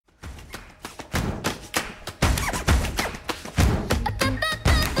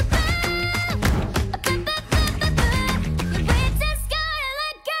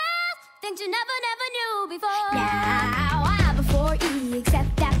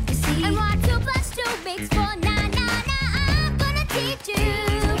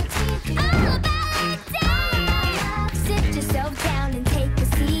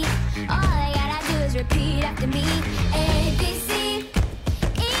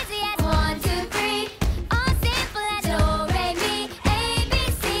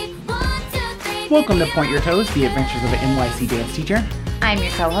Welcome to Point Your Toes, the adventures of an NYC dance teacher. I'm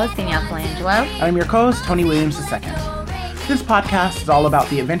your co-host, Danielle Colangelo. And I'm your co-host, Tony Williams II. This podcast is all about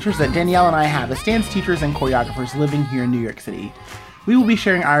the adventures that Danielle and I have as dance teachers and choreographers living here in New York City. We will be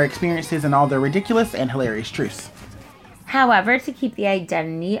sharing our experiences and all their ridiculous and hilarious truths. However, to keep the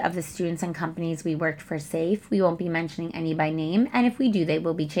identity of the students and companies we worked for safe, we won't be mentioning any by name, and if we do, they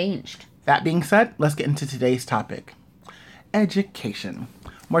will be changed. That being said, let's get into today's topic. Education.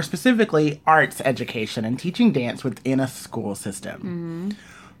 More specifically, arts education and teaching dance within a school system.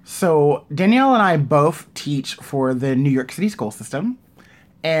 So Danielle and I both teach for the New York City school system.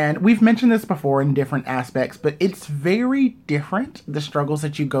 And we've mentioned this before in different aspects, but it's very different, the struggles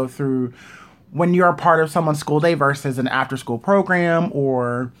that you go through when you're a part of someone's school day versus an after-school program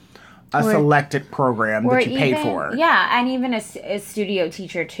or a selected program that you paid for. Yeah, and even a studio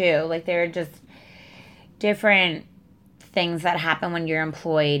teacher too. Like, there are just different things that happen when you're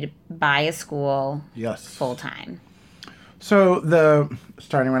employed by a school full-time. So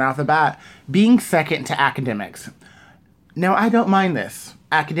starting right off the bat, being second to academics. Now, I don't mind this.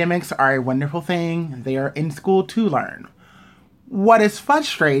 Academics are a wonderful thing. They are in school to learn. What is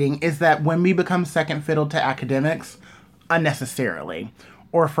frustrating is that when we become second fiddle to academics unnecessarily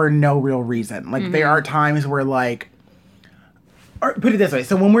or for no real reason. Like, there are times where, or put it this way.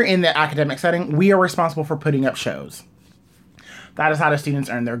 So when we're in the academic setting, we are responsible for putting up shows. That is how the students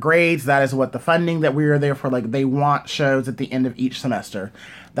earn their grades. That is what the funding that we are there for. Like, they want shows at the end of each semester.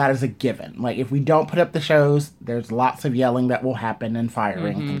 That is a given. Like, if we don't put up the shows, there's lots of yelling that will happen and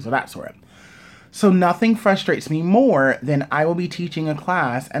firing and things of that sort. So nothing frustrates me more than I will be teaching a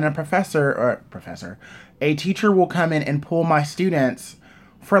class and a teacher will come in and pull my students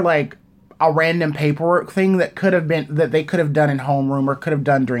for a random paperwork thing that they could have done in homeroom or could have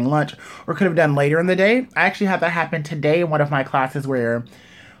done during lunch or could have done later in the day. I actually had that happen today in one of my classes where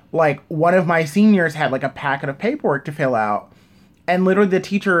one of my seniors had a packet of paperwork to fill out, and literally the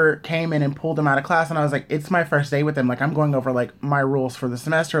teacher came in and pulled them out of class, and I was like, it's my first day with them. I'm going over my rules for the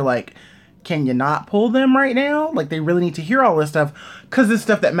semester. Can you not pull them right now? They really need to hear all this stuff because it's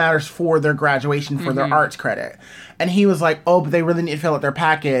stuff that matters for their graduation, for their arts credit. And he was like, oh, but they really need to fill out their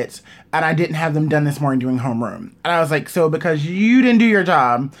packets. And I didn't have them done this morning doing homeroom. And I was like, so because you didn't do your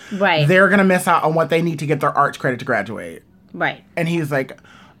job, right, they're going to miss out on what they need to get their arts credit to graduate. Right. And he was like,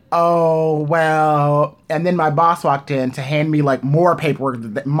 oh, well. And then my boss walked in to hand me more paperwork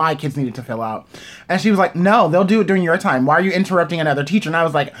that my kids needed to fill out. And she was like, no, they'll do it during your time. Why are you interrupting another teacher? And I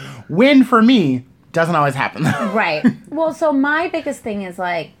was like, win for me doesn't always happen. Right. Well, so my biggest thing is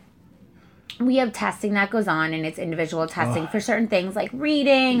we have testing that goes on, and it's individual testing for certain things like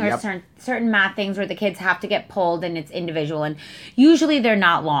reading or certain math things where the kids have to get pulled, and it's individual. And usually they're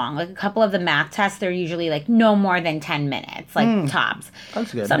not long. A couple of the math tests, they're usually no more than 10 minutes, tops.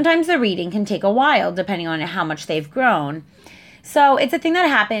 That's good. Sometimes the reading can take a while depending on how much they've grown. So it's a thing that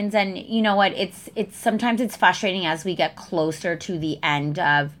happens, and you know what? It's sometimes it's frustrating as we get closer to the end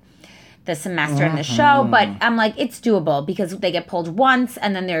of the semester and the show, but I'm like, it's doable because they get pulled once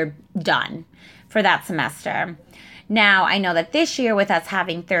and then they're done for that semester. Now, I know that this year with us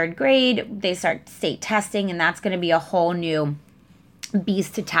having third grade, they start state testing, and that's going to be a whole new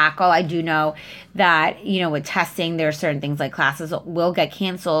beast to tackle. I do know that, with testing, there are certain things like classes will get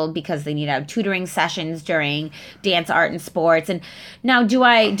canceled because they need to have tutoring sessions during dance, art, and sports. And now, do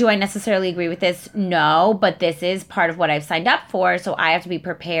I necessarily agree with this? No, but this is part of what I've signed up for, so I have to be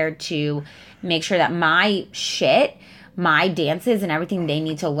prepared to make sure that my dances and everything they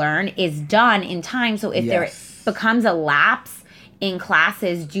need to learn is done in time. So if there becomes a lapse in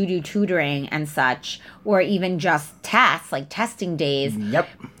classes due to tutoring and such, or even just tests, like testing days,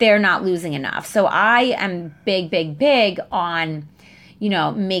 they're not losing enough. So I am big on,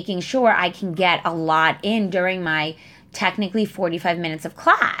 making sure I can get a lot in during my technically 45 minutes of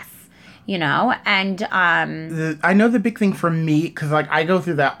class, and I know the big thing for me, because I go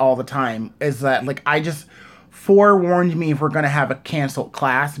through that all the time, is that I just forewarned me if we're going to have a canceled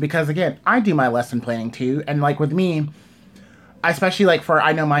class, because again, I do my lesson planning too, and with me, especially for,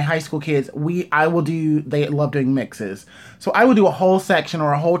 I know my high school kids, they love doing mixes. So I will do a whole section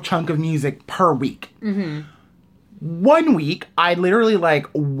or a whole chunk of music per week. 1 week, I literally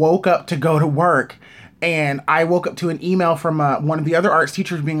woke up to go to work, and I woke up to an email from one of the other arts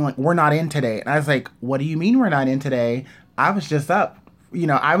teachers being like, we're not in today. And I was like, what do you mean we're not in today? I was just up.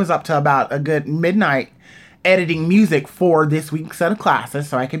 I was up to about a good midnight editing music for this week's set of classes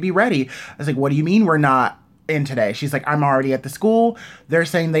so I could be ready. I was like, what do you mean we're not in today? She's like, I'm already at the school. They're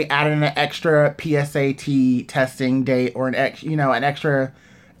saying they added an extra PSAT testing date or an extra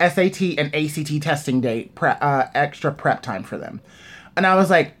SAT and ACT testing date, extra prep time for them. And I was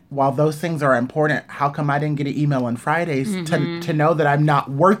like, while those things are important, how come I didn't get an email on Fridays to know that I'm not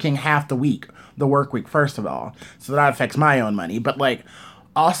working half the week, the work week, first of all. So that affects my own money. But like,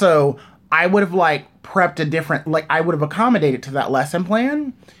 also, I would have like prepped a different, like I would have accommodated to that lesson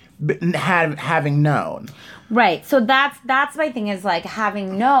plan, having known. Right. So that's my thing is like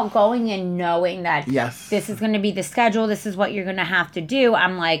going in knowing that Yes. this is going to be the schedule. This is what you're going to have to do.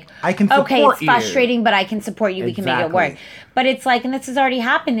 I'm like, I can support okay, it's you. frustrating, but I can support you. We can make it work. Exactly. But it's like, and this has already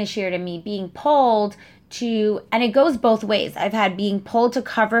happened this year to me, being pulled to, and it goes both ways. I've had being pulled to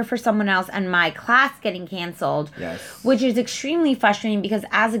cover for someone else and my class getting canceled, Yes. which is extremely frustrating because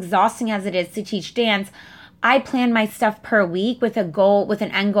as exhausting as it is to teach dance, I plan my stuff per week with an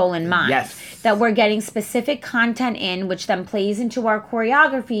end goal in mind. Yes. That we're getting specific content in, which then plays into our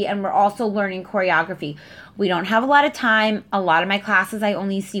choreography, and we're also learning choreography. We don't have a lot of time. A lot of my classes I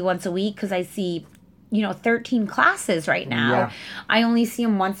only see once a week because I see, 13 classes right now. Yeah. I only see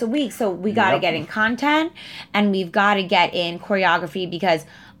them once a week. So we got to get in content and we've got to get in choreography because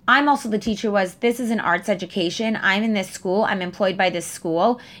I'm also the teacher this is an arts education. I'm in this school. I'm employed by this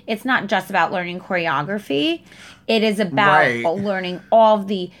school. It's not just about learning choreography. It is about learning all of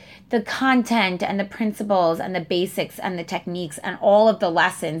the content and the principles and the basics and the techniques and all of the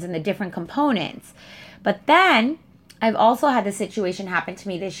lessons and the different components. But then I've also had the situation happen to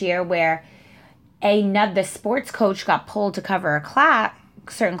me this year where the sports coach got pulled to cover a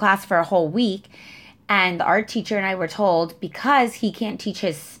certain class for a whole week. And the art teacher and I were told because he can't teach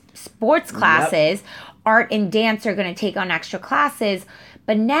his sports classes, art and dance are going to take on extra classes.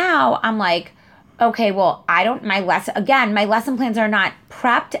 But now I'm like, okay, well, my lesson plans are not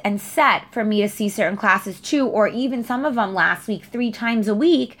prepped and set for me to see certain classes 2 or even some of them last week 3 times a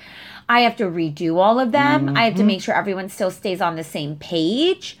week. I have to redo all of them. I have to make sure everyone still stays on the same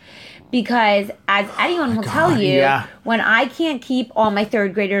page. Because as anyone will tell you, when I can't keep all my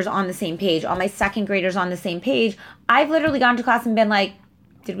 3rd graders on the same page, all my 2nd graders on the same page, I've literally gone to class and been like,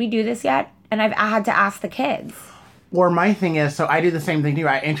 did we do this yet? And I had to ask the kids. Or my thing is, so I do the same thing too.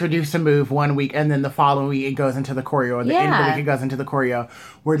 I introduce a move one week, and then the following week it goes into the choreo, or the end of the week it goes into the choreo.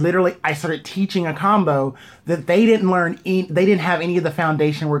 Where literally I started teaching a combo that they didn't learn, they didn't have any of the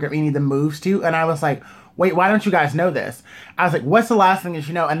foundation work of any of the moves to, and I was like, wait, why don't you guys know this? I was like, what's the last thing that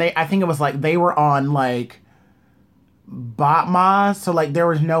you know? And I think it was like they were on like Batma, so like there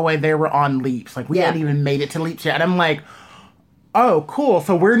was no way they were on leaps. Like we hadn't even made it to leaps yet, and I'm like, oh, cool.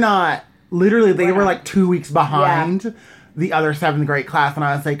 So we're not. Literally, they were like 2 weeks behind the other 7th grade class. And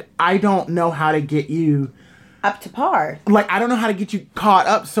I was like, I don't know how to get you up to par. Like, I don't know how to get you caught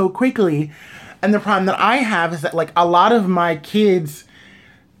up so quickly. And the problem that I have is that, like, a lot of my kids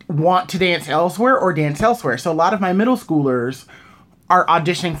want to dance elsewhere or dance elsewhere. So a lot of my middle schoolers are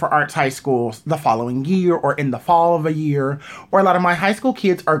auditioning for arts high schools the following year or in the fall of a year. Or a lot of my high school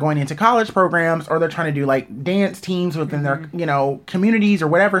kids are going into college programs or they're trying to do, like, dance teams within their, communities or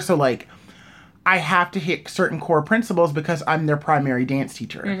whatever. So, like, I have to hit certain core principles because I'm their primary dance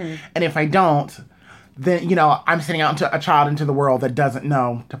teacher. And if I don't, then, I'm sending out a child into the world that doesn't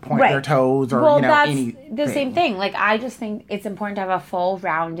know to point their toes or, that's anything. The same thing. Like, I just think it's important to have a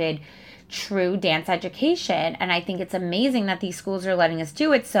full-rounded, true dance education. And I think it's amazing that these schools are letting us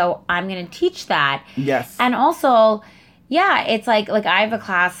do it. So I'm going to teach that. Yes. And also, it's like I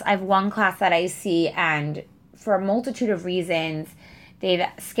have one class that I see, and for a multitude of reasons, they've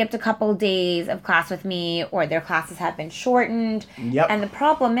skipped a couple days of class with me, or their classes have been shortened. Yep. And the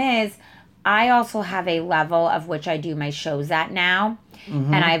problem is, I also have a level of which I do my shows at now.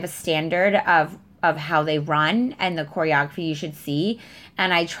 And I have a standard of how they run and the choreography you should see.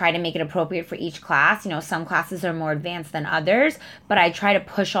 And I try to make it appropriate for each class. Some classes are more advanced than others, but I try to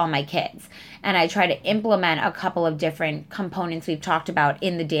push all my kids. And I try to implement a couple of different components we've talked about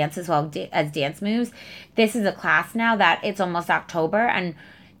in the dance as well as dance moves. This is a class now that it's almost October, and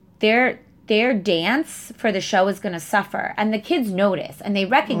their dance for the show is going to suffer. And the kids notice, and they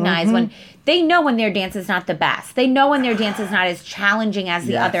recognize when their dance is not the best. They know when their dance is not as challenging as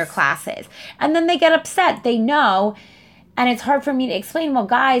the other classes. And then they get upset. They know. And it's hard for me to explain, well,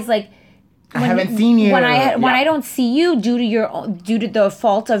 guys, like, I haven't seen you. When I don't see you due to the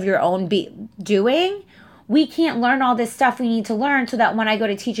fault of your own doing, we can't learn all this stuff we need to learn so that when I go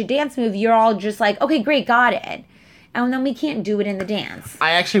to teach a dance move, you're all just like, okay, great, got it. And then we can't do it in the dance.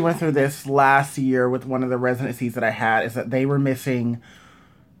 I actually went through this last year with one of the residencies that I had, is that they were missing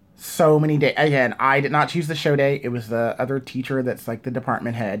so many days. Again, I did not choose the show day. It was the other teacher that's like the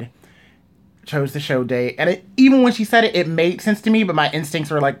department head chose the show day. And even when she said it, it made sense to me, but my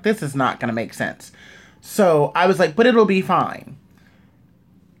instincts were like, this is not going to make sense. So I was like, but it'll be fine.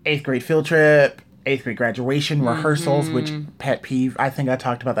 8th grade field trip, eighth grade graduation rehearsals, which pet peeve. I think I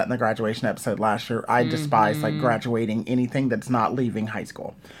talked about that in the graduation episode last year. I despise like graduating anything that's not leaving high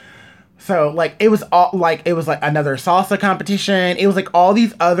school. So like it was like another salsa competition. It was like all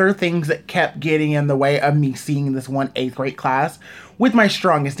these other things that kept getting in the way of me seeing this one eighth grade class with my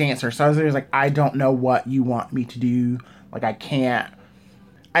strongest dancer. So I was always like, I don't know what you want me to do. Like I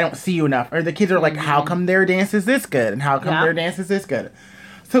don't see you enough. Or the kids are like, how come their dance is this good? And how come their dance is this good?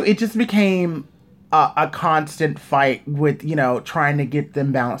 So it just became a constant fight with, trying to get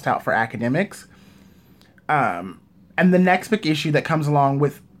them balanced out for academics. And the next big issue that comes along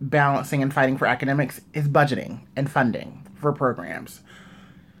with balancing and fighting for academics is budgeting and funding for programs.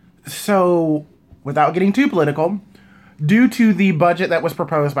 So, without getting too political, due to the budget that was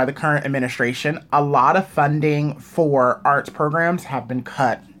proposed by the current administration, a lot of funding for arts programs have been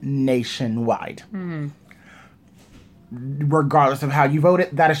cut nationwide. Regardless of how you vote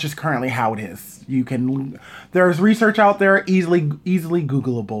it, that is just currently how it is. There's research out there, easily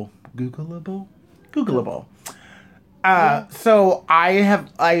Googleable. So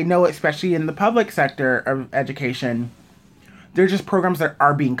I know, especially in the public sector of education, there's just programs that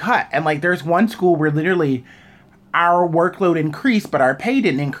are being cut. And like, there's one school where literally our workload increased, but our pay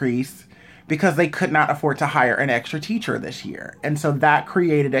didn't increase because they could not afford to hire an extra teacher this year. And so that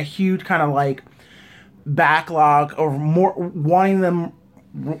created a huge kind of like backlog of more wanting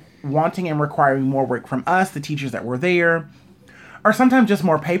and requiring more work from us, the teachers that were there, or sometimes just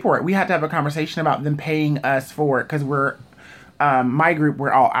more paperwork. We had to have a conversation about them paying us for it because my group,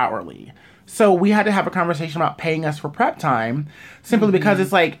 we're all hourly. So we had to have a conversation about paying us for prep time simply because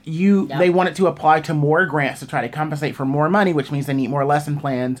it's like they wanted to apply to more grants to try to compensate for more money, which means they need more lesson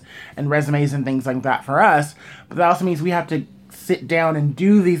plans and resumes and things like that for us. But that also means we have to sit down and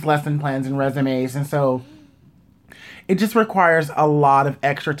do these lesson plans and resumes. And so it just requires a lot of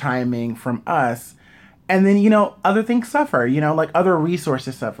extra timing from us. And then, other things suffer, like other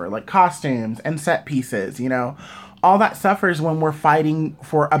resources suffer, like costumes and set pieces, all that suffers when we're fighting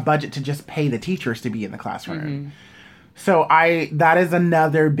for a budget to just pay the teachers to be in the classroom. So that is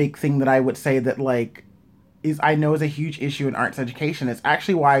another big thing that I would say that I know is a huge issue in arts education. It's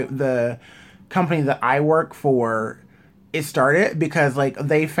actually why the company that I work for, it started because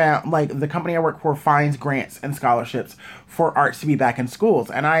they found the company I work for finds grants and scholarships for arts to be back in schools.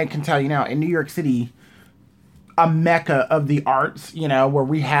 And I can tell you now, in New York City, a mecca of the arts, where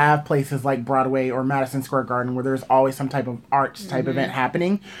we have places like Broadway or Madison Square Garden where there's always some type of arts type event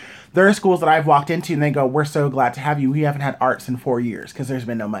happening. There are schools that I've walked into and they go, we're so glad to have you. We haven't had arts in 4 years because there's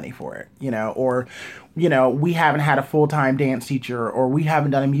been no money for it, or, we haven't had a full-time dance teacher, or we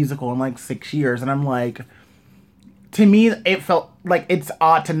haven't done a musical in 6 years. And I'm like, to me, it felt like it's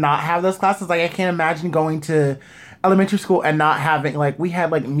odd to not have those classes. I can't imagine going to elementary school and not having, we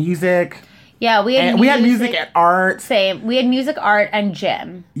had music. Yeah, we had music and art. Same. We had music, art, and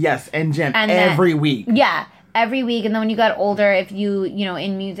gym. Yes, and gym every week. Yeah, every week. And then when you got older, if you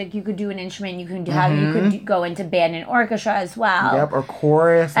in music, you could do an instrument. You could go into band and orchestra as well. Yep, or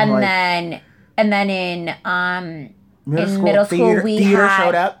chorus. And then in middle school, theater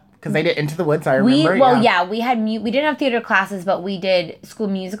showed up because they did Into the Woods. I remember. We didn't have theater classes, but we did school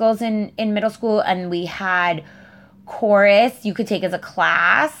musicals in middle school, and we had chorus you could take as a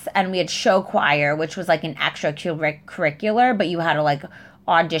class, and we had show choir, which was an extracurricular, but you had to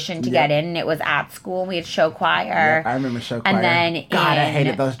audition to get in, and it was at school. We had show choir. I remember show choir. And then I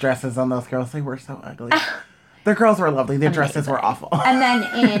hated those dresses on those girls. They were so ugly. The girls were lovely. Their dresses were awful. And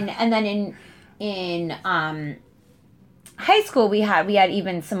then in high school we had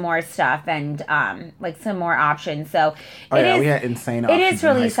even some more stuff and some more options. So we had insane options. It is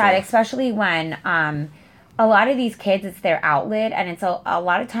really sad, especially when a lot of these kids, it's their outlet, and it's a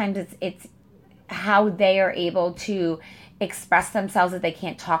lot of times it's how they are able to express themselves that they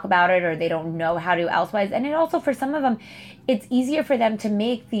can't talk about it or they don't know how to elsewise. And it also, for some of them, it's easier for them to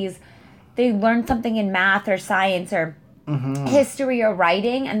make they learn something in math or science or history or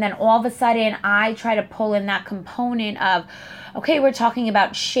writing, and then all of a sudden I try to pull in that component of, okay, we're talking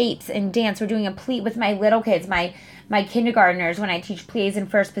about shapes and dance. We're doing a plie with my little kids, my kindergartners, when I teach plies in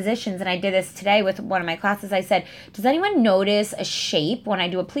first positions. And I did this today with one of my classes. I said, does anyone notice a shape when I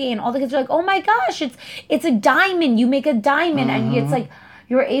do a plie? And all the kids are like, oh my gosh, it's a diamond. You make a diamond. And it's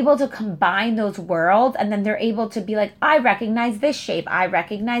you're able to combine those worlds, and then they're able to be like, I recognize this shape. I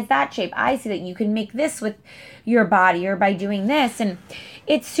recognize that shape. I see that you can make this with your body or by doing this. And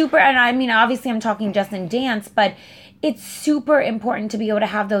it's super, and I mean, obviously I'm talking just in dance, but it's super important to be able to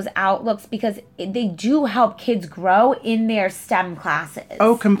have those outlooks because they do help kids grow in their STEM classes.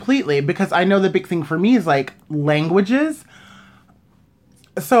 Oh, completely. Because I know the big thing for me is languages.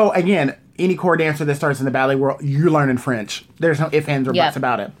 So again, any core dancer that starts in the ballet world, you're learning French. There's no ifs, ands, or buts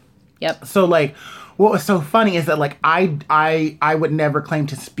about it. Yep. So, like, what was so funny is that, like, I would never claim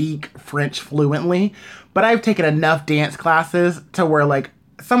to speak French fluently, but I've taken enough dance classes to where, like,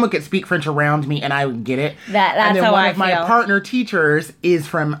 someone could speak French around me and I would get it. That's and then how one I of my feel. partner teachers is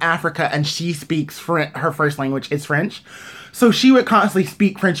from Africa and she speaks her first language is French. So she would constantly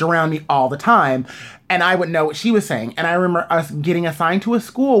speak French around me all the time and I would know what she was saying. And I remember us getting assigned to a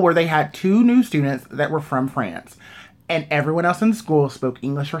school where they had 2 new students that were from France and everyone else in the school spoke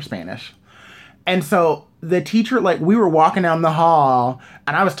English or Spanish. And so the teacher, like, we were walking down the hall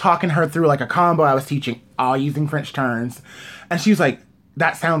and I was talking her through like a combo I was teaching, all using French turns. And she was like,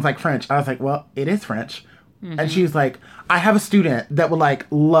 that sounds like French. I was like, well, it is French. Mm-hmm. And she was like, I have a student that would like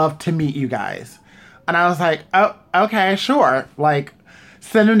love to meet you guys. And I was like, oh, okay, sure. Like,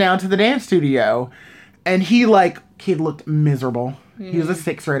 send him down to the dance studio. And he looked miserable. Mm-hmm. He was a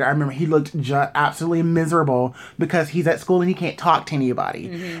 6th grader. I remember he looked absolutely miserable because he's at school and he can't talk to anybody.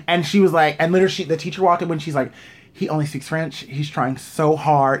 Mm-hmm. And she was like, and literally the teacher walked in when she's like, he only speaks French. He's trying so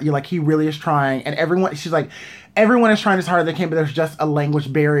hard. You're like, he really is trying. And she's like, everyone is trying as hard as they can, but there's just a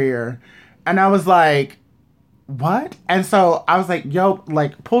language barrier. And I was like, what? And so I was like, yo,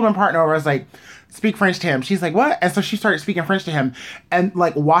 like, pulled my partner over. I was like, speak French to him. She's like, what? And so she started speaking French to him. And,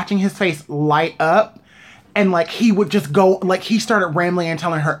 like, watching his face light up. And, like, he would just go, like, he started rambling and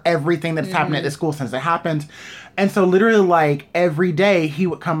telling her everything that's happened at the school since it happened. And so literally, like, every day he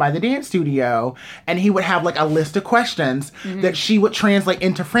would come by the dance studio and he would have, like, a list of questions that she would translate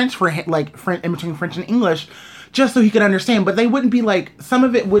into French for him, like, in between French and English, just so he could understand. But they wouldn't be, like, some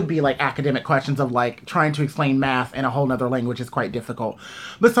of it would be, like, academic questions of, like, trying to explain math in a whole nother language is quite difficult.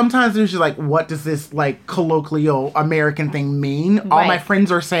 But sometimes it was just, like, what does this, like, colloquial American thing mean? Right. All my friends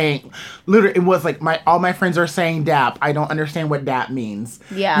are saying, literally, it was, like, all my friends are saying DAP. I don't understand what DAP means.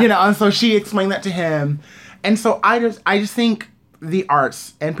 Yeah. You know, and so she explained that to him. And so I just think the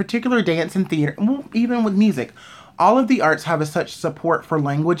arts, in particular dance and theater, well, even with music, all of the arts have such support for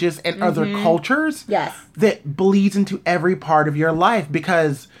languages and other cultures that bleeds into every part of your life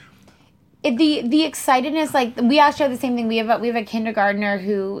because the excitedness, like, we actually have the same thing. We have a kindergartner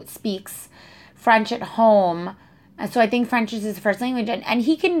who speaks French at home. So I think French is his first language, and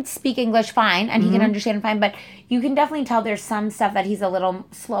he can speak English fine, and he can understand fine, but you can definitely tell there's some stuff that he's a little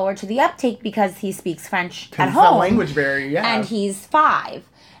slower to the uptake because he speaks French at home. Language barrier, yeah. And he's 5.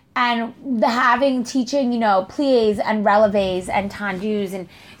 And teaching, you know, pliés and relevés and tendus and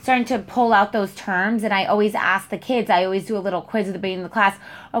starting to pull out those terms. And I always ask the kids, I always do a little quiz at the beginning of the class.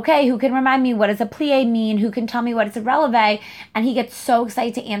 Okay, who can remind me what does a plié mean? Who can tell me what is a relevé? And he gets so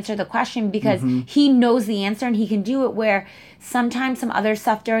excited to answer the question because he knows the answer and he can do it, where sometimes some other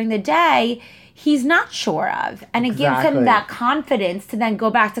stuff during the day he's not sure of. And it gives him that confidence to then go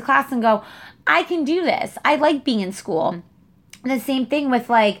back to class and go, I can do this. I like being in school. The same thing with,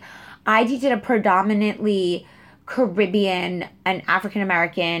 like, I teach at a predominantly Caribbean and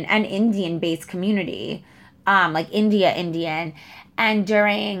African-American and Indian-based community, like Indian. And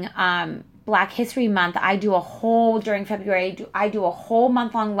during Black History Month, during February, I do a whole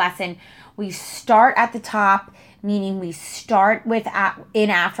month-long lesson. We start at the top, meaning we start in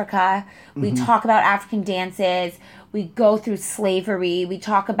Africa. We talk about African dances. We go through slavery. We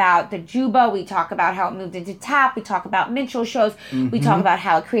talk about the Juba. We talk about how it moved into tap. We talk about minstrel shows. We talk about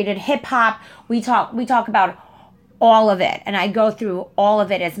how it created hip hop. We talk about all of it. And I go through all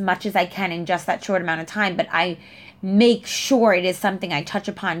of it as much as I can in just that short amount of time. But I make sure it is something I touch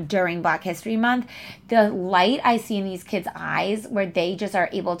upon during Black History Month. The light I see in these kids' eyes, where they just are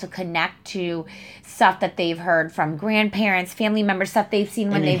able to connect to stuff that they've heard from grandparents, family members, stuff they've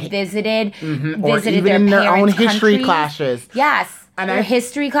seen when they've visited or even their in their own parents' history countries. classes. Yes, and their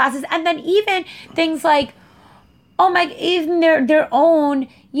history classes, and then even things like, even their own,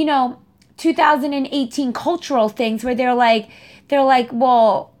 2018 cultural things where they're like,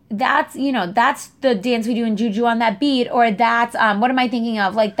 well, that's the dance we do in Juju on that beat, or that's what am I thinking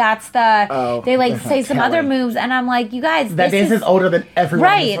of? Like, that's they say some other moves, and I'm like, you guys, that dance is older than everyone,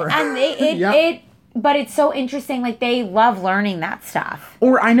 right? And but it's so interesting. Like, they love learning that stuff.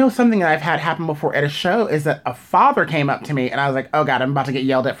 Or I know something that I've had happen before at a show is that a father came up to me and I was like, oh God, I'm about to get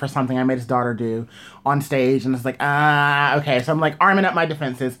yelled at for something I made his daughter do on stage, and it's like, okay, so I'm like arming up my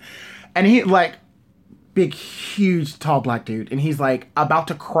defenses, and he like. Big, huge, tall black dude. And he's like about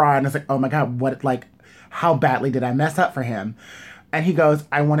to cry. And I was like, oh my God, how badly did I mess up for him? And he goes,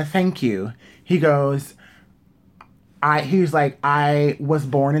 I want to thank you. He goes, he was like, I was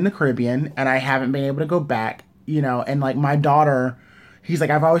born in the Caribbean and I haven't been able to go back, and like my daughter, he's like,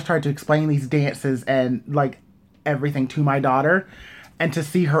 I've always tried to explain these dances and like everything to my daughter. and to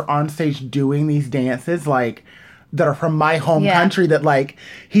see her on stage doing these dances, like, that are from my home Yeah. country, that, like,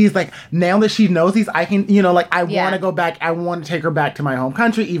 he's like, now that she knows these, I can, you know, like, I Yeah. want to go back, I want to take her back to my home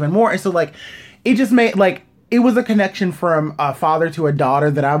country even more. And so, like, it just made, like, it was a connection from a father to a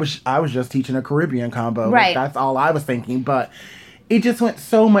daughter that I was just teaching a Caribbean combo. Like, Right. that's all I was thinking. But it just went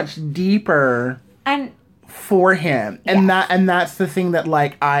so much deeper And for him. And Yes. that's the thing that,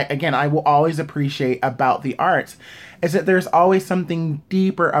 like, I will always appreciate about the arts, is that there's always something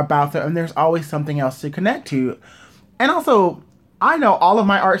deeper about them, and there's always something else to connect to. And also, I know all of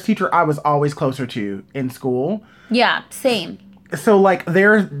my arts teacher I was always closer to in school. yeah, same. So, like,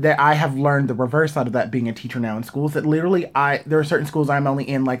 I have learned the reverse side of that being a teacher now in schools, that literally there are certain schools I'm only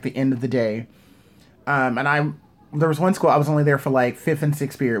in, like, the end of the day. There was one school I was only there for, like, 5th and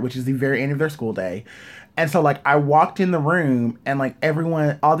 6th period, which is the very end of their school day. And so, like, I walked in the room and, like,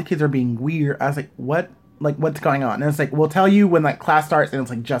 all the kids are being weird. I was like, what? Like, what's going on? And it's like, we'll tell you when, like, class starts, and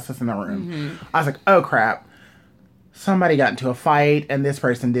it's like justice in the room. I was like, oh crap. Somebody got into a fight and this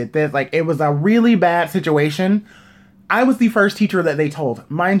person did this. Like, it was a really bad situation. I was the first teacher that they told.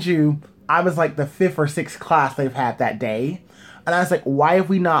 Mind you, I was like the 5th or 6th class they've had that day. And I was like, why have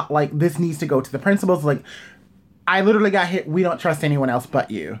we not, like, this needs to go to the principals? Like, I literally got hit. We don't trust anyone else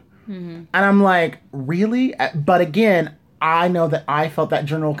but you. And I'm like, really? But again, I know that I felt that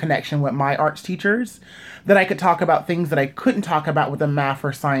general connection with my arts teachers, that I could talk about things that I couldn't talk about with a math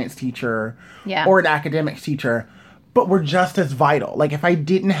or science teacher Yeah. or an academics teacher, but were just as vital. Like, if I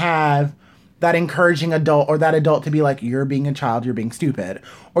didn't have that encouraging adult, or that adult to be like, you're being a child, you're being stupid,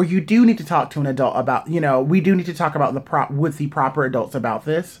 or you do need to talk to an adult about, you know, we do need to talk about with the proper adults about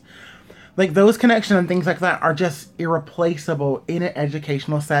this. Like, those connections and things like that are just irreplaceable in an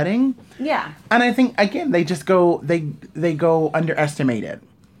educational setting. Yeah. And I think, again, they just go, they go underestimated.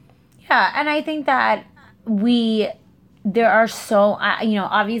 Yeah, and I think that there are so, you know,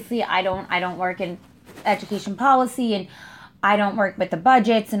 obviously I don't work in education policy, and I don't work with the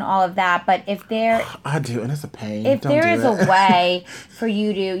budgets and all of that, but if there I do, and it's a pain. if Don't there do is it. a way for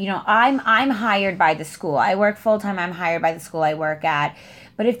you to, you know, I'm hired by the school. I work full time. I'm hired by the school I work at.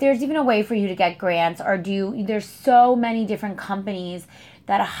 But if there's even a way for you to get grants, or there's so many different companies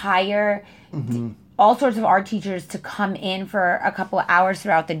that hire all sorts of art teachers to come in for a couple of hours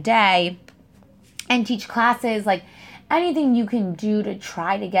throughout the day and teach classes, like, anything you can do to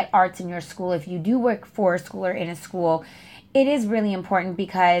try to get arts in your school. If you do work for a school or in a school, it is really important,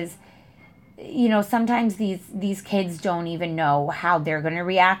 because, you know, sometimes these kids don't even know how they're going to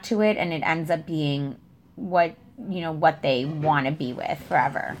react to it, and it ends up being what they want to be with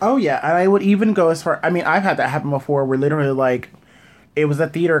forever. Oh, yeah. And I would even go as far, I mean, I've had that happen before, where literally, like, it was a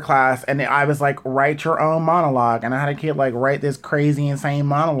theater class, and I was like, write your own monologue. And I had a kid, like, write this crazy, insane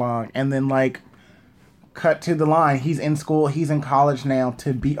monologue. And then, like, cut to the line. He's in school. He's in college now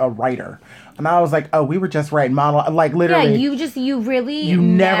to be a writer. And I was like, oh, we were just writing monologue. Like, literally. Yeah, you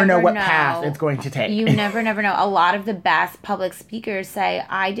never know what path it's going to take. You never know. A lot of the best public speakers say,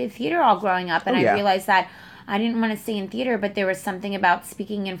 I did theater all growing up, and yeah. I realized that I didn't want to stay in theater, but there was something about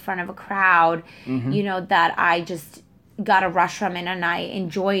speaking in front of a crowd, you know, that I just got a rush from it, and I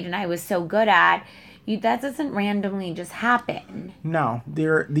enjoyed, and I was so good at. That doesn't randomly just happen. No,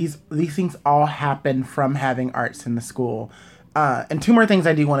 these things all happen from having arts in the school. And two more things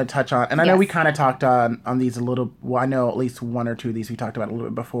I do want to touch on, and I know we kind of talked on these a little. Well, I know at least one or two of these we talked about a little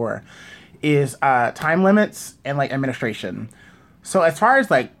bit before. Is time limits and, like, administration. So as far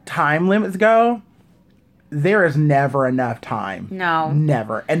as, like, time limits go, there is never enough time. No.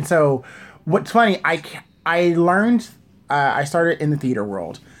 Never. And so what's funny, I learned, I started in the theater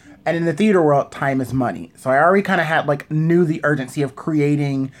world. And in the theater world, time is money. So I already kind of knew the urgency of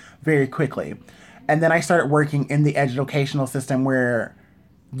creating very quickly. And then I started working in the educational system, where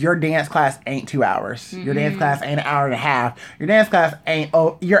your dance class ain't 2 hours. Your dance class ain't an hour and a half. Your dance class ain't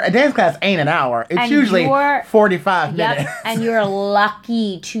an hour. It's usually 45 minutes. And you're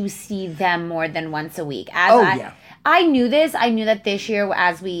lucky to see them more than once a week. Yeah. I knew this. I knew that this year,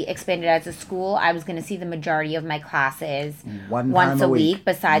 as we expanded as a school, I was going to see the majority of my classes once a week,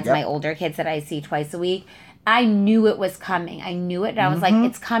 besides my older kids that I see twice a week. I knew it was coming. I knew it. And I was like,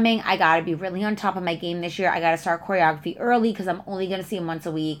 it's coming. I got to be really on top of my game this year. I got to start choreography early, because I'm only going to see them once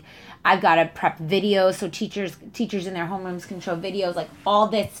a week. I've got to prep videos so teachers in their homerooms can show videos, like all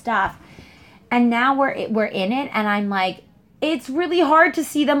this stuff. And now we're in it, and I'm like, it's really hard to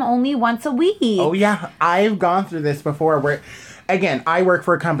see them only once a week. Oh, yeah. I've gone through this before, where, again, I work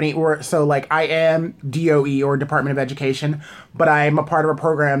for a company I am DOE, or Department of Education, but I'm a part of a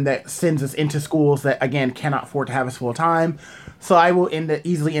program that sends us into schools that, again, cannot afford to have us full time. So I will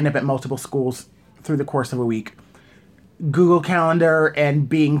easily end up at multiple schools through the course of a week. Google Calendar and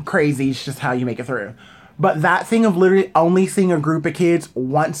being crazy is just how you make it through. But that thing of literally only seeing a group of kids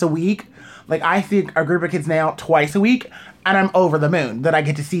once a week, like I see a group of kids now twice a week, and I'm over the moon that I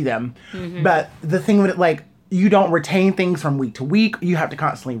get to see them. But the thing with it, like, you don't retain things from week to week. You have to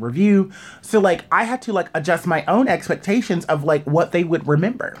constantly review. So, like, I had to, like, adjust my own expectations of, like, what they would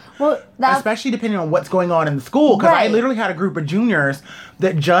remember. Well, especially depending on what's going on in the school. Because I literally had a group of juniors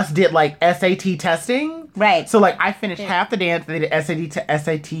that just did, like, SAT testing. Right. So, like, I finished half the dance. They did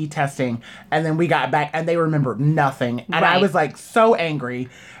SAT testing. And then we got back, and they remembered nothing. And I was, like, so angry.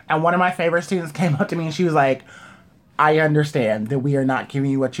 And one of my favorite students came up to me, and she was like, I understand that we are not giving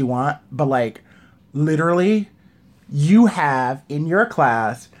you what you want, but, like, literally, you have in your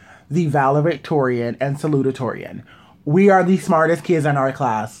class the valedictorian and salutatorian. We are the smartest kids in our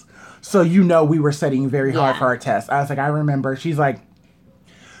class. So you know we were studying very hard for our tests. I was like, I remember. She's like,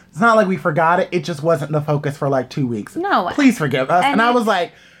 it's not like we forgot it. It just wasn't the focus for like 2 weeks. No. Please forgive us. And I was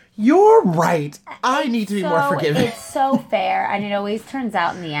like, you're right. I need to be more forgiving. It's so fair. And it always turns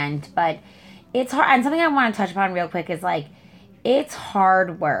out in the end. But it's hard. And something I want to touch upon real quick is like, it's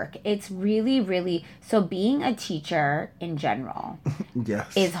hard work. It's really, really... So being a teacher in general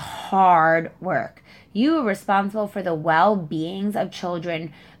is hard work. You are responsible for the well-beings of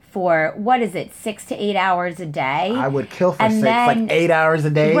children for, 6 to 8 hours a day? I would kill for 6, like 8 hours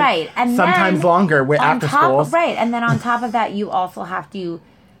a day. Right. And sometimes longer with after schools. Right. And then on top of that, you also have to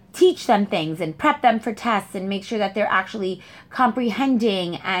teach them things and prep them for tests and make sure that they're actually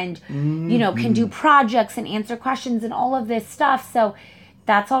comprehending and, you know, can do projects and answer questions and all of this stuff. So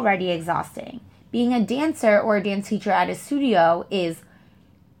that's already exhausting. Being a dancer or a dance teacher at a studio is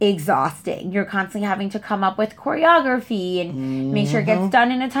exhausting. You're constantly having to come up with choreography and make sure it gets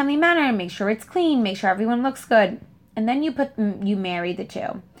done in a timely manner and make sure it's clean, make sure everyone looks good. And then you marry the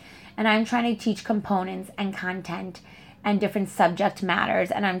two. And I'm trying to teach components and content and different subject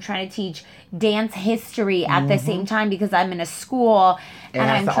matters, and I'm trying to teach dance history at the same time because I'm in a school, and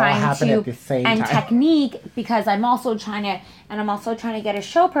I'm trying to at the same time. technique because I'm also trying to get a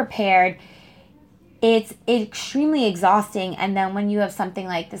show prepared. It's extremely exhausting. And then when you have something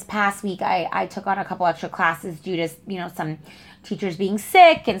like this past week, I took on a couple extra classes due to, you know, some teachers being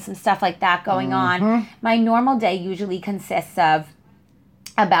sick and some stuff like that going on. My normal day usually consists of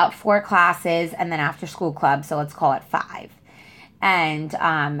about 4 classes and then after school club, so let's call it 5. And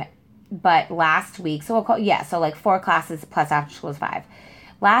but last week, so like 4 classes plus after school is 5.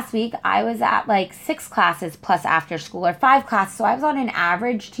 Last week I was at like 6 classes plus after school, or 5 classes, so I was on an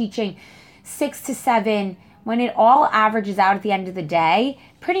average teaching 6 to 7, when it all averages out at the end of the day,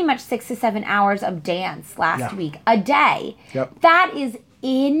 pretty much 6 to 7 hours of dance last week a day. That is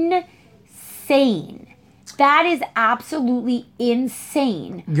insane. That is absolutely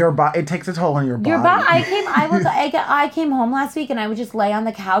insane. Your body, it takes a toll on your body. I came home last week and I would just lay on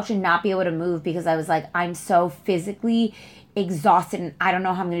the couch and not be able to move because I was like, I'm so physically exhausted and I don't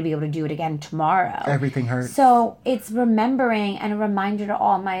know how I'm going to be able to do it again tomorrow. Everything hurts. So it's remembering and a reminder to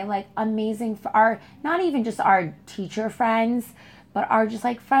all my like amazing, not even just our teacher friends, but our just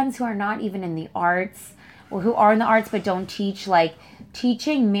like friends who are not even in the arts or who are in the arts but don't teach, like,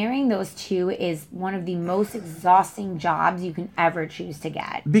 teaching, marrying those two is one of the most exhausting jobs you can ever choose to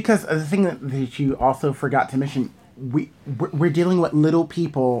get. Because the thing that you also forgot to mention, we're dealing with little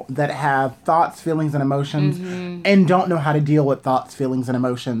people that have thoughts, feelings, and emotions and don't know how to deal with thoughts, feelings, and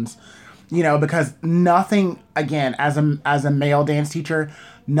emotions. You know, because nothing, again, as a male dance teacher,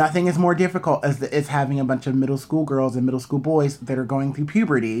 nothing is more difficult as having a bunch of middle school girls and middle school boys that are going through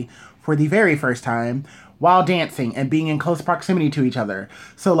puberty for the very first time while dancing and being in close proximity to each other.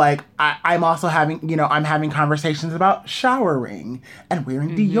 So, like, I'm also having, you know, I'm having conversations about showering and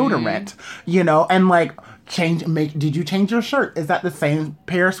wearing deodorant, you know, and, like, did you change your shirt? Is that the same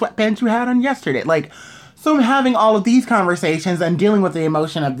pair of sweatpants you had on yesterday? Like, so I'm having all of these conversations and dealing with the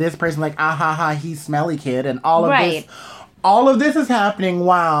emotion of this person, like, he's smelly kid, and all of this. All of this is happening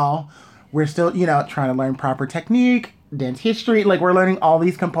while we're still, you know, trying to learn proper technique, dance history. Like, we're learning all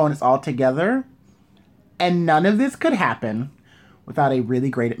these components all together. And none of this could happen without a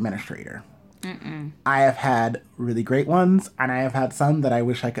really great administrator. I have had really great ones, and I have had some that I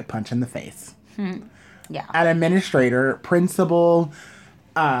wish I could punch in the face. Yeah. An administrator, principal,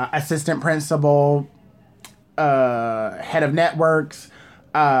 assistant principal, head of networks,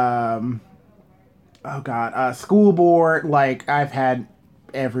 school board. Like, I've had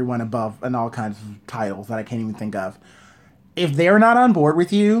everyone above and all kinds of titles that I can't even think of. If they're not on board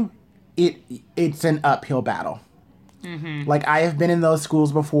with you, it's an uphill battle. Like, I have been in those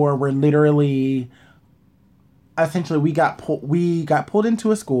schools before where literally, essentially, we got pulled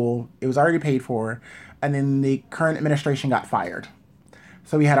into a school. It was already paid for, And then the current administration got fired.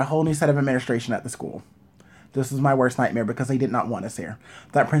 So we had a whole new set of administration at the school. This was my worst nightmare because they did not want us there.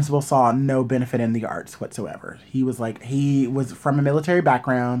 That principal saw no benefit in the arts whatsoever. He was from a military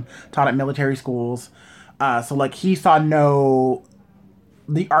background, taught at military schools. So like he saw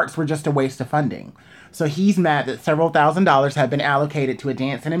the arts were just a waste of funding. So he's mad that several $1,000s have been allocated to a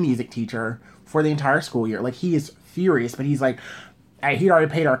dance and a music teacher for the entire school year. Like he is furious, but he's like, he'd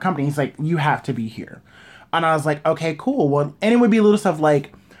already paid our company. He's like, you have to be here. And I was like, okay, cool. Well, and it would be little stuff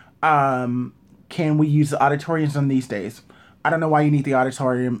like, can we use the auditoriums on these days? I don't know why you need the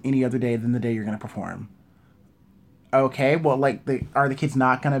auditorium any other day than the day you're going to perform. Okay, well, like, are the kids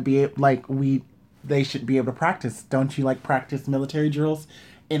not going to be, like, they should be able to practice. Don't you, like, practice military drills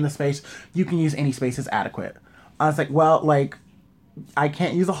in the space? You can use any space as adequate. I was like, well, like, I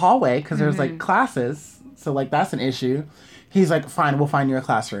can't use a hallway because there's, like, classes. So, like, that's an issue. He's like, fine, we'll find you a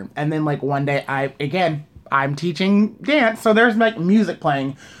classroom. And then, like, one day, I'm teaching dance, so there's, like, music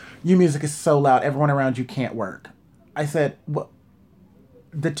playing. Your music is so loud, everyone around you can't work. I said, well,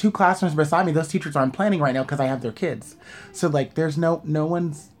 the 2 classrooms beside me, those teachers aren't planning right now because I have their kids. So, like, there's no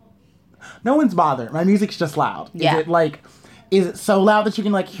one's bothered. My music's just loud. Yeah. Is it so loud that you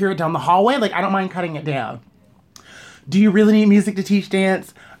can, like, hear it down the hallway? Like, I don't mind cutting it down. Do you really need music to teach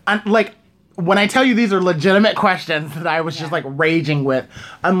dance? When I tell you these are legitimate questions that I was just, like, raging with,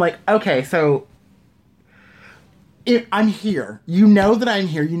 I'm like, okay, so I'm here. You know that I'm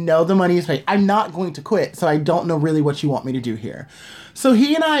here. You know the money is paid. I'm not going to quit, so I don't know really what you want me to do here. So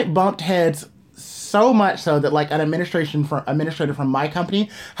he and I bumped heads so much so that, like, an administrator from my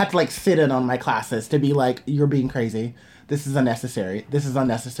company had to, like, sit in on my classes to be like, you're being crazy. This is unnecessary. This is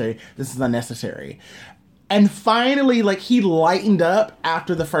unnecessary. This is unnecessary. And finally, like, he lightened up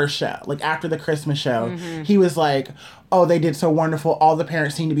after the first show, like, after the Christmas show. Mm-hmm. He was like, oh, they did so wonderful. All the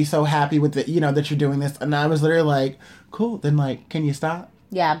parents seem to be so happy with it, that you're doing this. And I was literally like, cool, then, like, can you stop?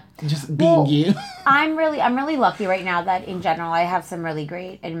 Yeah. Just being you. I'm really lucky right now that in general I have some really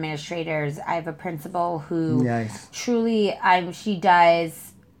great administrators. I have a principal who truly, she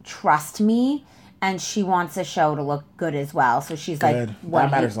does trust me. And she wants the show to look good as well. So she's good.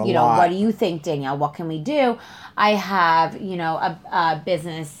 Like, what do you think, Danielle? What can we do? I have, a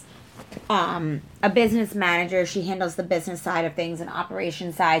business manager. She handles the business side of things and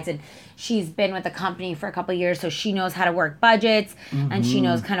operation sides. And she's been with the company for a couple of years. So she knows how to work budgets. Mm-hmm. And she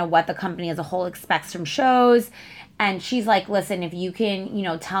knows kind of what the company as a whole expects from shows. And she's like, listen, if you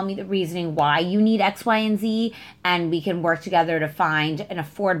can, tell me the reasoning why you need X, Y, and Z, and we can work together to find an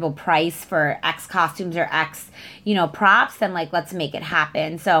affordable price for X costumes or X, props, then, like, let's make it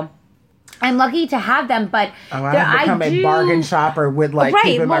happen. So I'm lucky to have them, but I have become a bargain shopper with, like,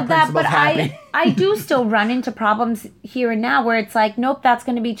 keeping my principals happy. I do still run into problems here and now where it's like, nope, that's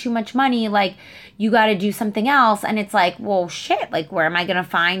going to be too much money. Like, you got to do something else. And it's like, well, shit, like, where am I going to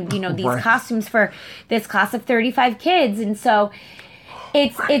find, these costumes for this class of 35 kids? And so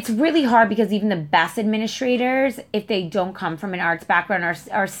it's really hard because even the best administrators, if they don't come from an arts background,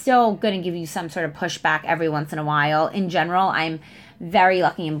 are still going to give you some sort of pushback every once in a while. In general, I'm very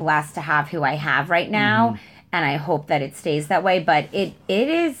lucky and blessed to have who I have right now. Mm-hmm. And I hope that it stays that way. But it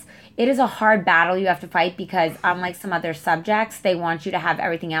is a hard battle you have to fight because unlike some other subjects, they want you to have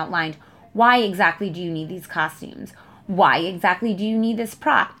everything outlined. Why exactly do you need these costumes? Why exactly do you need this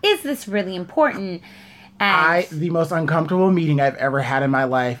prop? Is this really important? And the most uncomfortable meeting I've ever had in my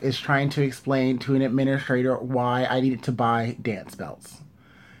life is trying to explain to an administrator why I needed to buy dance belts.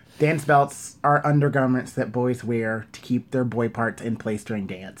 Dance belts are undergarments that boys wear to keep their boy parts in place during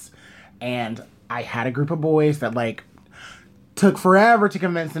dance. And I had a group of boys that, like, took forever to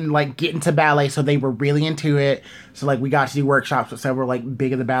convince them to, like, get into ballet, so they were really into it. So, like, we got to do workshops with several, like,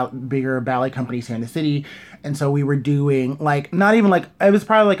 bigger ballet companies here in the city. And so we were doing, like, not even, like, it was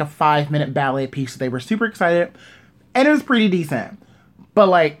probably, like, a 5-minute ballet piece. So they were super excited. And it was pretty decent. But,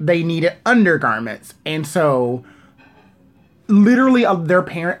 like, they needed undergarments. And so literally their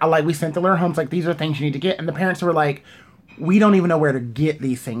parent, like, we sent to their homes, like, these are things you need to get. And the parents were like, we don't even know where to get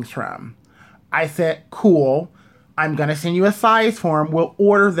these things from. I said, cool. I'm going to send you a size form. We'll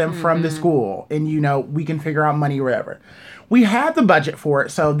order them from the school. And, we can figure out money wherever. We had the budget for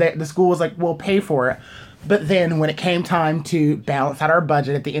it. So the school was like, we'll pay for it. But then when it came time to balance out our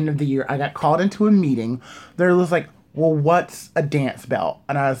budget at the end of the year, I got called into a meeting. There was like, well, what's a dance belt?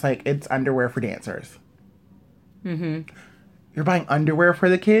 And I was like, it's underwear for dancers. Mm-hmm. You're buying underwear for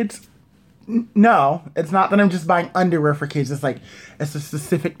the kids? No, it's not that I'm just buying underwear for kids. It's like, it's a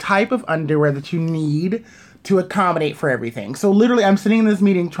specific type of underwear that you need to accommodate for everything. So literally, I'm sitting in this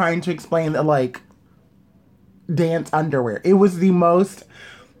meeting trying to explain that, like, dance underwear. It was the most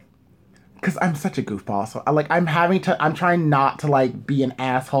because I'm such a goofball. So I'm trying not to like be an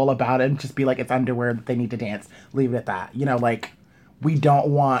asshole about it and just be like, it's underwear that they need to dance. Leave it at that. You know, like we don't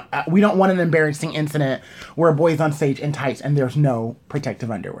want an embarrassing incident where a boy's on stage in tights and there's no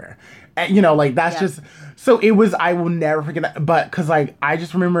protective underwear. And, you know, like that's just, so it was, I will never forget that. But because like, I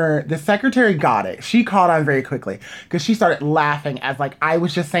just remember the secretary got it. She caught on very quickly because she started laughing as like, I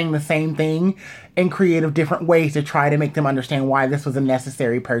was just saying the same thing in creative different ways to try to make them understand why this was a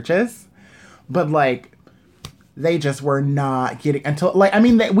necessary purchase. But like, they just were not getting until like, I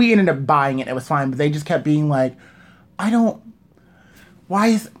mean, we ended up buying it. It was fine, but they just kept being like, why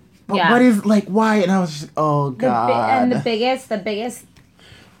is, what is like, why? And I was just, oh God. And the biggest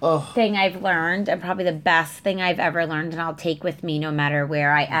thing I've learned, and probably the best thing I've ever learned, and I'll take with me no matter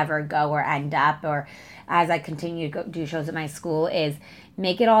where I ever go or end up, or as I continue to do shows at my school, is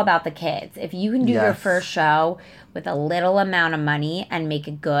make it all about the kids. If you can do your first show with a little amount of money and make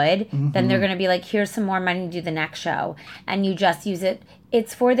it good, then they're going to be like, here's some more money to do the next show. And you just use it.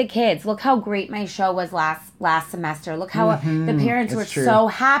 It's for the kids. Look how great my show was last semester. Look how the parents were so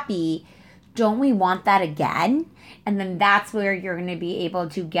happy. Don't we want that again? And then that's where you're going to be able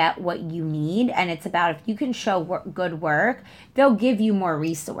to get what you need. And it's about, if you can show good work, they'll give you more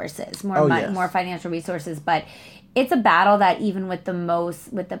resources, more financial resources. But it's a battle that even with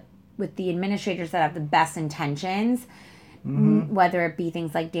the administrators that have the best intentions, whether it be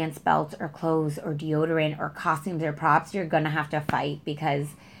things like dance belts or clothes or deodorant or costumes or props, you're going to have to fight, because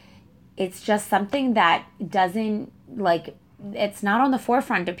it's just something that doesn't like, it's not on the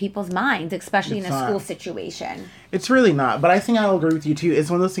forefront of people's minds, especially in a school situation. It's really not. But I think I'll agree with you too. It's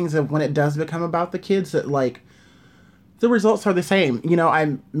one of those things that when it does become about the kids, that like the results are the same. You know,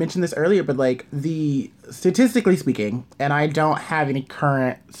 I mentioned this earlier, but like statistically speaking, and I don't have any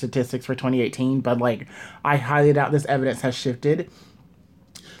current statistics for 2018, but like I highly doubt this evidence has shifted.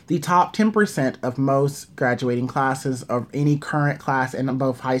 The top 10% of most graduating classes of any current class in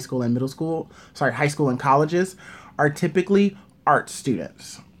both high school and colleges are typically art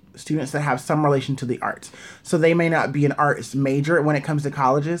students that have some relation to the arts. So they may not be an arts major when it comes to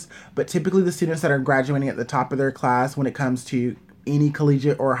colleges, but typically the students that are graduating at the top of their class when it comes to any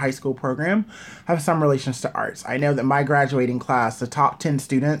collegiate or high school program have some relations to arts. I know that my graduating class, the top 10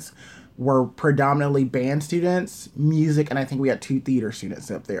 students were predominantly band students, music, and I think we had 2 theater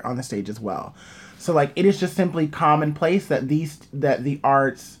students up there on the stage as well. So like, it is just simply commonplace that the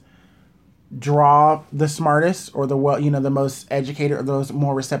arts draw the smartest or the most educated or those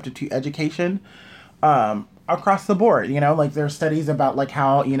more receptive to education across the board. You know, like there's studies about like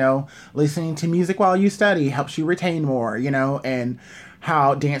how, you know, listening to music while you study helps you retain more, you know, and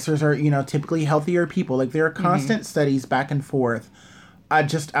how dancers are, you know, typically healthier people. Like there are constant studies back and forth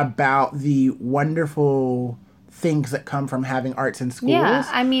just about the wonderful things that come from having arts in schools. Yeah,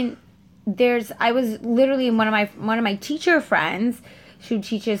 I mean, I was literally one of my teacher friends who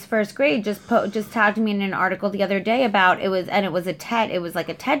teaches first grade just tagged me in an article the other day about it was like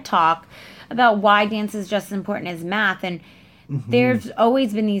a TED talk about why dance is just as important as math. And there's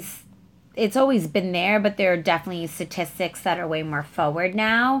always been it's always been there, but there are definitely statistics that are way more forward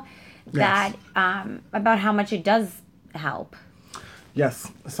now that about how much it does help.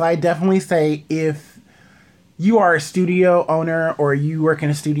 Yes. So I definitely say if you are a studio owner or you work in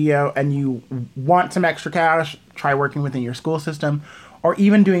a studio and you want some extra cash, try working within your school system, or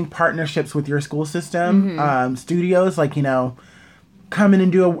even doing partnerships with your school system. Studios, like, you know, come in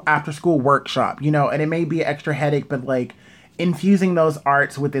and do a after school workshop, you know, and it may be an extra headache, but like infusing those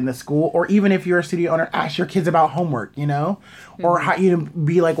arts within the school, or even if you're a studio owner, ask your kids about homework, you know, or how you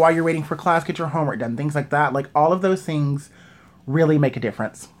be like, while you're waiting for class, get your homework done, things like that. Like all of those things really make a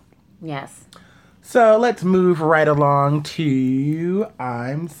difference. Yes. So let's move right along to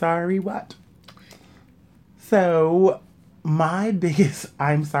I'm sorry what. So my biggest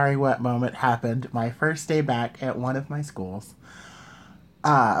I'm sorry what moment happened my first day back at one of my schools.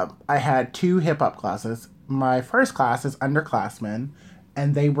 I had 2 hip-hop classes. My first class is underclassmen,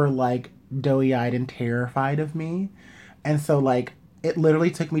 and they were like doughy-eyed and terrified of me. And so like it literally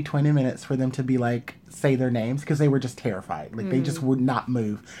took me 20 minutes for them to be like, say their names, because they were just terrified. Like they just would not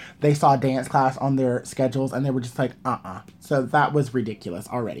move. They saw dance class on their schedules and they were just like, So that was ridiculous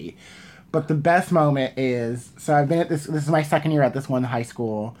already. But the best moment is, so I've been at this is my second year at this one high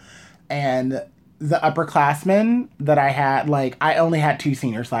school, and the upperclassmen that I had, like, I only had 2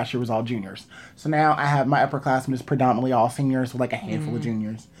 seniors. Last year was all juniors. So now I have my upperclassmen is predominantly all seniors with like a handful of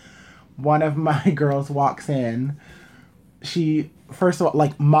juniors. One of my girls walks in. She, first of all,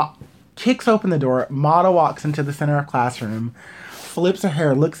 like, kicks open the door. Mata walks into the center of classroom, flips her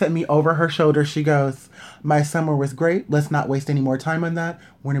hair, looks at me over her shoulder. She goes, "My summer was great. Let's not waste any more time on that.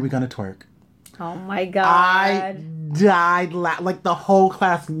 When are we going to twerk?" Oh my God. I died. Like the whole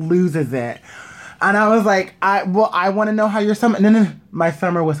class loses it. And I was like, I want to know how your summer. No. My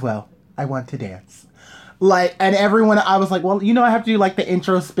summer was, well, I want to dance. Like, and everyone, I was like, well, I have to do like the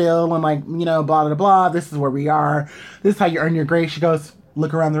intro spill and like, blah, blah, blah. This is where we are. This is how you earn your grade. She goes,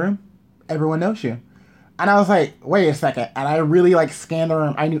 look around the room. Everyone knows you. And I was like, wait a second. And I really like scanned the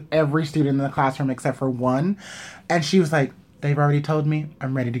room. I knew every student in the classroom except for one. And she was like, they've already told me.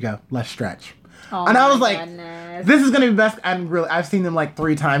 I'm ready to go. Let's stretch. Oh, and I was like, goodness. This is going to be best. And really, I've seen them like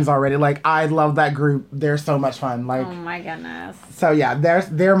 3 times already. Like, I love that group. They're so much fun. Like, oh my goodness. So yeah,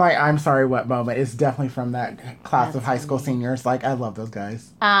 they're my I'm sorry what moment. It's definitely from that class of high school seniors. Like, I love those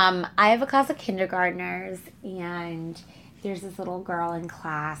guys. I have a class of kindergartners, and there's this little girl in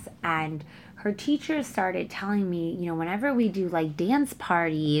class, and her teacher started telling me, whenever we do like dance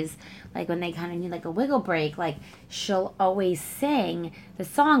parties, like when they kind of need like a wiggle break, like she'll always sing the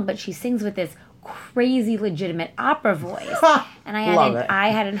song, but she sings with this crazy legitimate opera voice. And I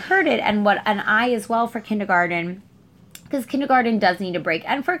hadn't heard it. And I as well for kindergarten, because kindergarten does need a break.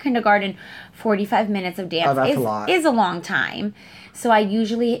 And for kindergarten, 45 minutes of dance is a long time. So I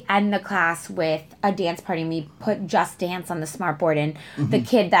usually end the class with a dance party, and we put Just Dance on the smartboard, and the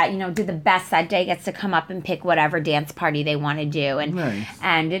kid that, did the best that day gets to come up and pick whatever dance party they want to do. And nice.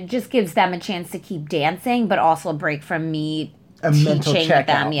 And it just gives them a chance to keep dancing, but also a break from me a teaching with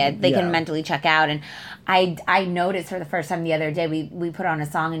them. Out. Yeah, they can mentally check out. And I noticed for the first time the other day, we put on a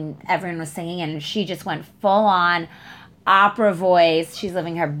song and everyone was singing, and she just went full on opera voice. She's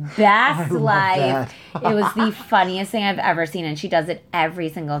living her best life. It was the funniest thing I've ever seen, and she does it every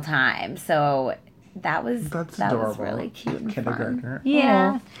single time. So that was really cute and kindergartner. Fun.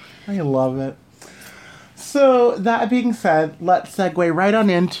 Yeah. Oh, I love it. So that being said, let's segue right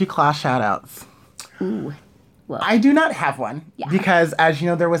on into class shout-outs. Ooh. Well, I do not have one because, as you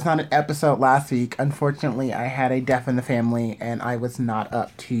know, there was not an episode last week. Unfortunately, I had a death in the family, and I was not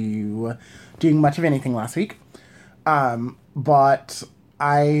up to doing much of anything last week. But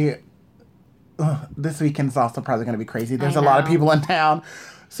this weekend's also probably going to be crazy. There's a lot of people in town.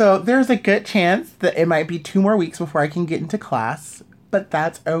 So there's a good chance that it might be 2 more weeks before I can get into class, but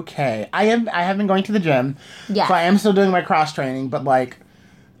that's okay. I have been going to the gym. Yeah. So I am still doing my cross training, but like,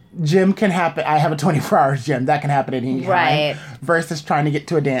 gym can happen. I have a 24-hour gym. That can happen at any time. Right. Versus trying to get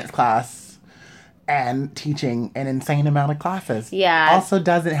to a dance class and teaching an insane amount of classes. Yeah. Also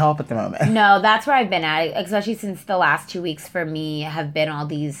doesn't help at the moment. No, that's where I've been at, especially since the last 2 weeks for me have been all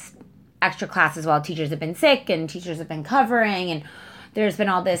these extra classes while teachers have been sick and teachers have been covering, and there's been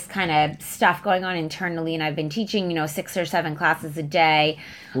all this kind of stuff going on internally, and I've been teaching, 6 or 7 classes a day.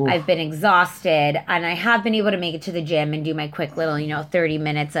 Oof. I've been exhausted, and I have been able to make it to the gym and do my quick little, 30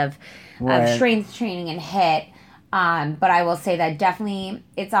 minutes of strength training and HIIT. But I will say that definitely,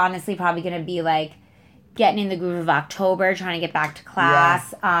 it's honestly probably going to be like getting in the groove of October, trying to get back to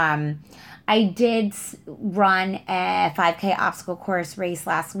class. Yeah. I did run a 5K obstacle course race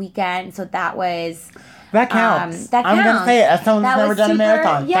last weekend, so that was... That counts. I'm going to say it. As someone who's never done a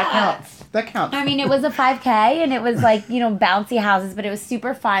marathon, that counts. I mean, it was a 5K, and it was like, bouncy houses, but it was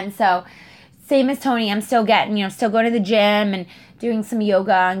super fun. So, same as Tony, I'm still getting, still going to the gym and doing some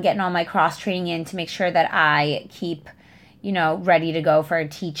yoga and getting all my cross training in to make sure that I keep, ready to go for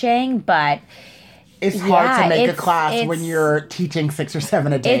teaching. But it's hard to make a class when you're teaching 6 or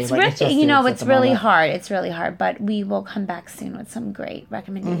 7 a day. It's really hard. It's really hard, but we will come back soon with some great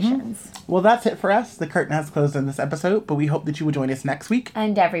recommendations. Mm-hmm. Well, that's it for us. The curtain has closed on this episode, but we hope that you will join us next week.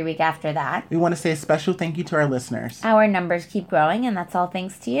 And every week after that. We want to say a special thank you to our listeners. Our numbers keep growing, and that's all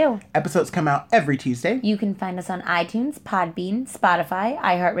thanks to you. Episodes come out every Tuesday. You can find us on iTunes, Podbean, Spotify,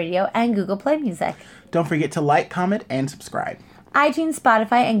 iHeartRadio, and Google Play Music. Don't forget to like, comment, and subscribe. iTunes,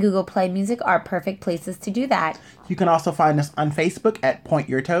 Spotify, and Google Play Music are perfect places to do that. You can also find us on Facebook at Point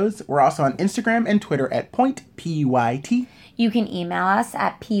Your Toes. We're also on Instagram and Twitter at Point, PYT. You can email us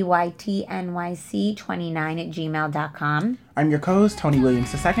at pytnyc29@gmail.com. I'm your co-host, Tony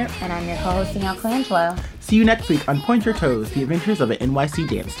Williams II. And I'm your co-host, Danielle Colangelo. See you next week on Point Your Toes, the adventures of an NYC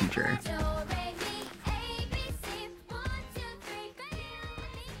dance teacher.